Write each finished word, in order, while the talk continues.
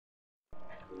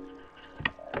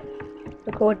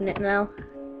Recording it now.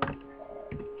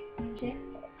 Okay.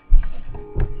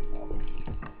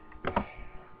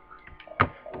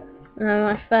 No,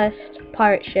 my first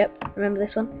pirate ship. Remember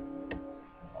this one?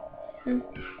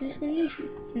 This one is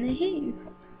in the heat.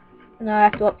 No, I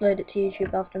have to upload it to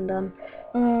YouTube after I'm done.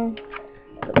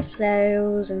 Got the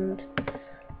sails and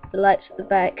the lights at the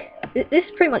back. This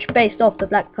is pretty much based off the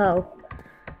Black Pearl.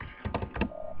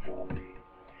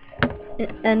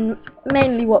 And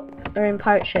mainly what are in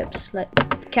pirate ships, like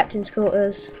captain's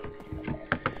quarters.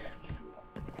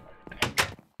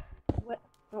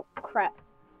 Oh crap.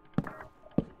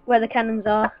 Where the cannons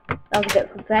are, that was a bit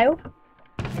of a fail.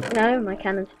 No, my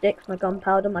cannon sticks, my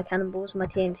gunpowder, my cannonballs, my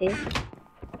TNT.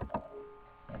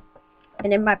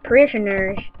 And then my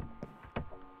prisoners.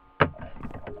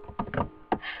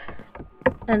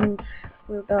 And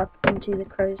we'll go up into the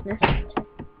crow's nest.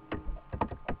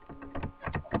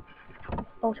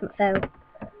 Ultimate fail.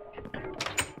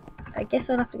 I guess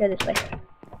I'll have to go this way.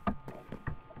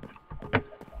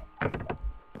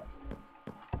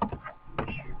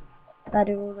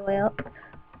 Ladder all the way up.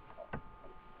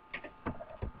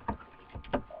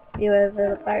 View over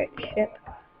the pirate ship.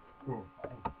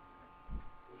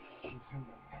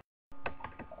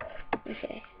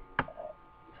 Okay.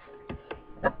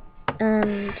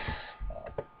 And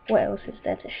what else is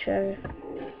there to show?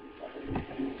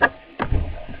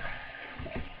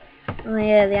 Oh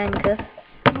yeah, the anchor.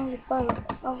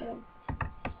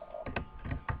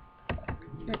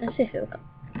 Let's see if it'll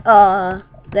come.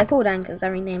 They're called anchors, I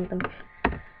renamed them.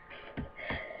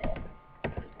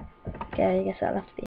 Okay, I guess that'll have to be